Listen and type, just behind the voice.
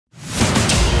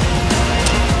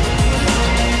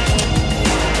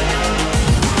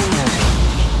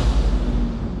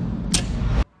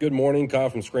Good morning, Kyle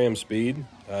from Scram Speed.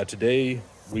 Today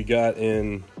we got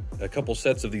in a couple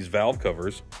sets of these valve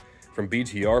covers from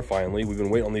BTR finally. We've been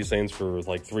waiting on these things for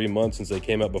like 3 months since they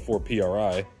came out before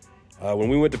PRI. When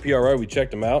we went to PRI, we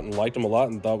checked them out and liked them a lot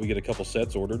and thought we'd get a couple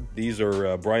sets ordered. These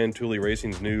are Brian Tooley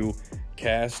Racing's new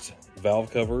cast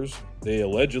valve covers. They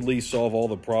allegedly solve all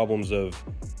the problems of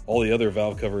all the other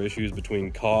valve cover issues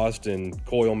between cost and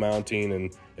coil mounting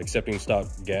and accepting stock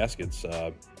gaskets.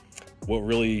 What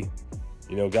really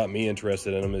got me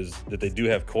interested in them is that they do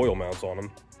have coil mounts on them,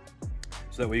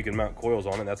 so that way you can mount coils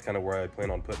on it. That's kind of where I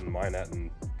plan on putting mine at in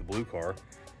the blue car.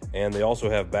 And they also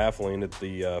have baffling at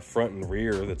the front and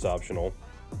rear that's optional.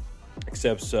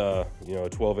 Accepts a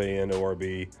 12A end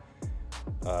ORB.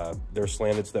 They're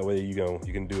slanted so that way you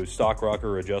can do a stock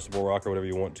rocker or adjustable rocker, whatever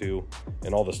you want to,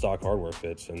 and all the stock hardware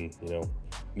fits. And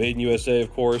made in USA,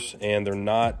 of course, and they're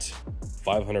not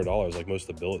 $500 like most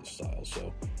of the billet styles.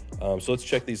 So let's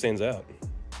check these things out.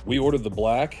 We ordered the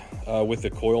black with the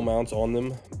coil mounts on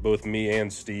them. Both me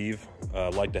and Steve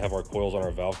like to have our coils on our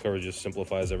valve cover. It just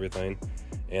simplifies everything.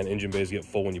 And engine bays get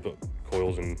full when you put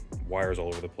coils and wires all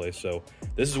over the place. So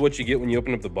this is what you get when you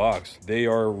open up the box. They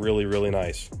are really, really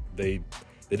nice. They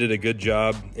did a good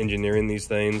job engineering these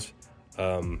things.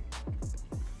 All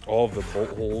of the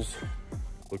bolt holes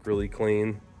look really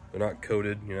clean. They're not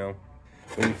coated,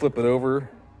 When you flip it over,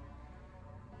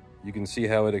 you can see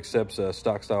how it accepts a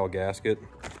stock style gasket.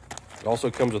 It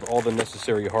also comes with all the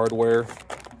necessary hardware.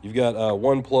 You've got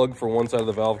one plug for one side of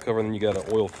the valve cover, and then you got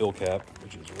an oil fill cap,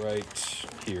 which is right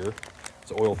here.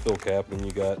 It's an oil fill cap, and you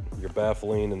got your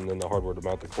baffling and then the hardware to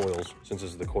mount the coils, since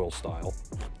this is the coil style.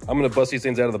 I'm gonna bust these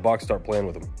things out of the box, start playing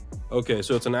with them. Okay,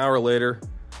 so it's an hour later.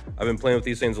 I've been playing with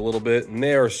these things a little bit, and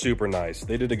they are super nice.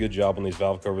 They did a good job on these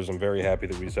valve covers. I'm very happy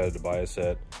that we decided to buy a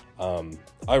set.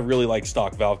 I really like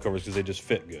stock valve covers because they just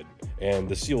fit good, and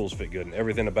the seals fit good, and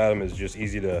everything about them is just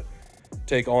easy to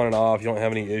take on and off. You don't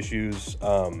have any issues.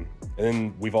 And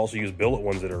then we've also used billet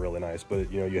ones that are really nice,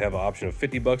 but you have an option of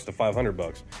 $50 to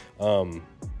 $500.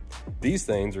 These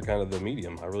things are kind of the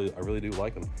medium. I really do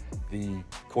like them. The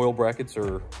coil brackets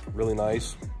are really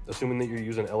nice, assuming that you're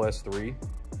using LS3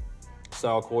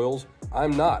 style coils.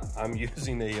 I'm not. I'm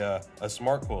using a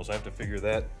smart coil, so I have to figure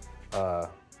that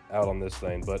out on this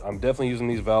thing. But I'm definitely using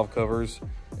these valve covers,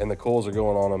 and the coils are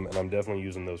going on them, and I'm definitely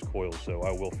using those coils, so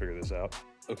I will figure this out.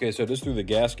 Okay, so I just threw the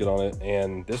gasket on it,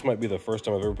 and this might be the first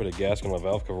time I've ever put a gasket on a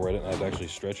valve cover. I didn't have to actually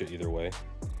stretch it either way,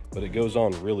 but it goes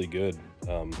on really good.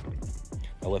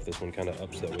 I left this one kind of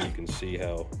up so that way you can see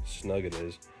how snug it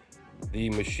is. The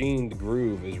machined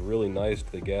groove is really nice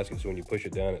to the gasket, so when you push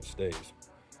it down, it stays.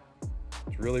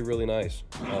 It's really, really nice.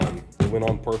 It went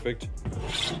on perfect.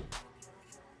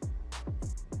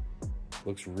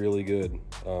 Looks really good.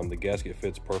 The gasket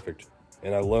fits perfect.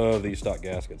 And I love these stock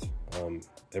gaskets.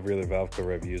 Every other valve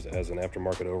cover I've used that has an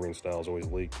aftermarket O-ring style has always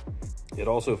leaked. It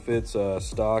also fits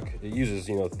stock. It uses,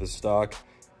 the stock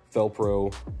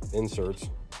Felpro inserts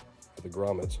for the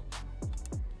grommets.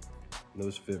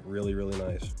 Those fit really, really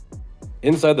nice.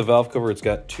 Inside the valve cover, it's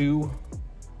got two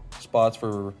spots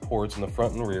for ports in the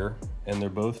front and rear, and they're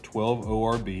both 12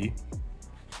 ORB.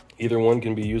 Either one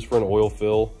can be used for an oil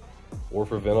fill or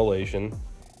for ventilation.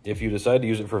 If you decide to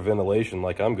use it for ventilation,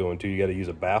 like I'm going to, you got to use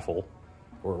a baffle,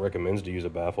 or it recommends to use a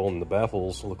baffle, and the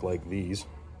baffles look like these.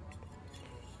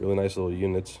 Really nice little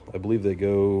units. I believe they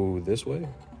go this way.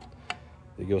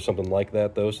 They go something like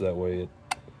that though, so that way it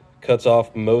cuts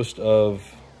off most of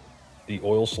the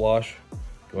oil slosh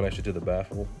going actually to the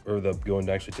baffle, or going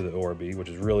actually to the ORB, which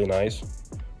is really nice.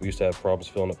 We used to have problems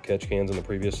filling up catch cans in the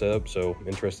previous setup, so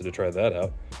interested to try that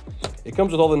out. It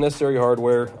comes with all the necessary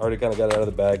hardware. I already kind of got it out of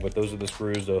the bag, but those are the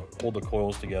screws to hold the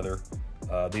coils together.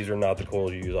 These are not the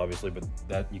coils you use, obviously, but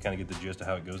that you kind of get the gist of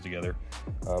how it goes together.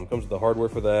 Comes with the hardware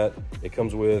for that. It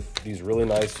comes with these really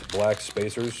nice black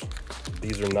spacers.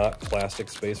 These are not plastic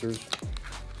spacers.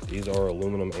 These are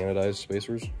aluminum anodized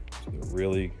spacers. So they're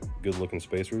really good looking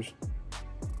spacers.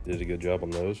 Did a good job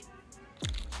on those.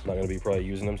 I'm not going to be probably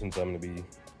using them since I'm going to be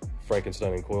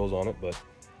Frankensteining coils on it, but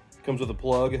it comes with a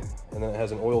plug, and then it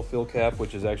has an oil fill cap,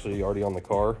 which is actually already on the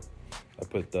car. I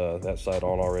put that side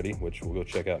on already, which we'll go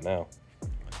check out now.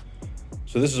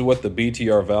 So this is what the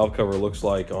BTR valve cover looks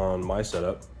like on my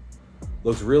setup.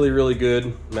 Looks really, really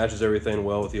good. Matches everything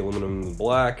well with the aluminum and the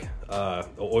black. The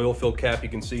oil fill cap you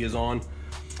can see is on.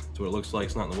 That's what it looks like.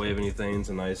 It's not in the way of anything. It's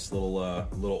a nice little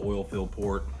oil fill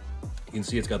port. You can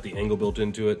see it's got the angle built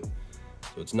into it.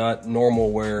 So it's not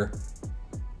normal where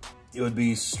it would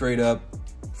be straight up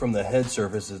from the head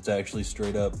surface. It's actually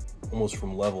straight up almost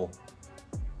from level,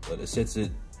 but it sits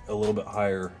it a little bit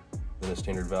higher than a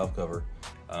standard valve cover.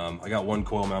 I got one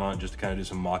coil mount on it just to kind of do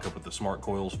some mock-up with the smart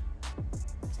coils.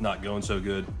 not going so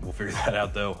good. We'll figure that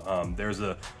out though. There's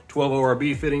a 12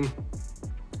 ORB fitting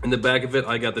in the back of it.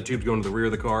 I got the tubes going to the rear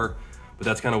of the car, but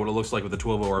that's kind of what it looks like with the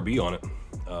 12 ORB on it.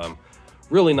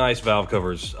 Really nice valve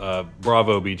covers.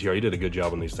 Bravo BTR, you did a good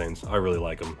job on these things. I really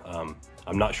like them.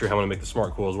 I'm not sure how I'm gonna make the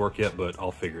smart coils work yet, but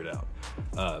I'll figure it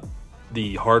out.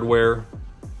 The hardware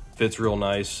fits real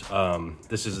nice.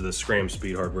 This is the Scram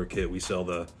speed hardware kit. We sell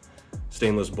the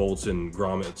stainless bolts and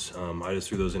grommets. I just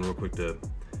threw those in real quick to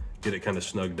get it kind of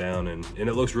snugged down, and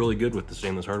it looks really good with the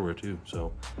stainless hardware too.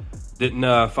 So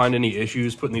didn't find any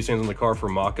issues putting these things on the car for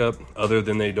mock-up, other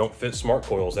than they don't fit smart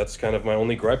coils. That's kind of my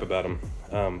only gripe about them.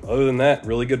 Other than that,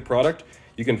 really good product.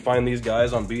 You can find these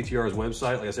guys on BTR's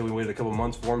website. Like I said, we waited a couple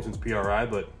months for them since PRI,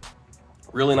 but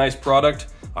really nice product.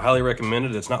 I highly recommend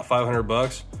it. It's not 500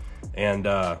 bucks, and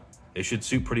it should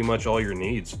suit pretty much all your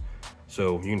needs.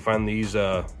 So you can find these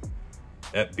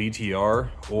at BTR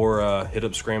or hit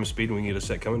up Scram Speed and we can get a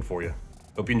set coming for you.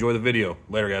 Hope you enjoy the video.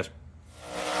 Later, guys.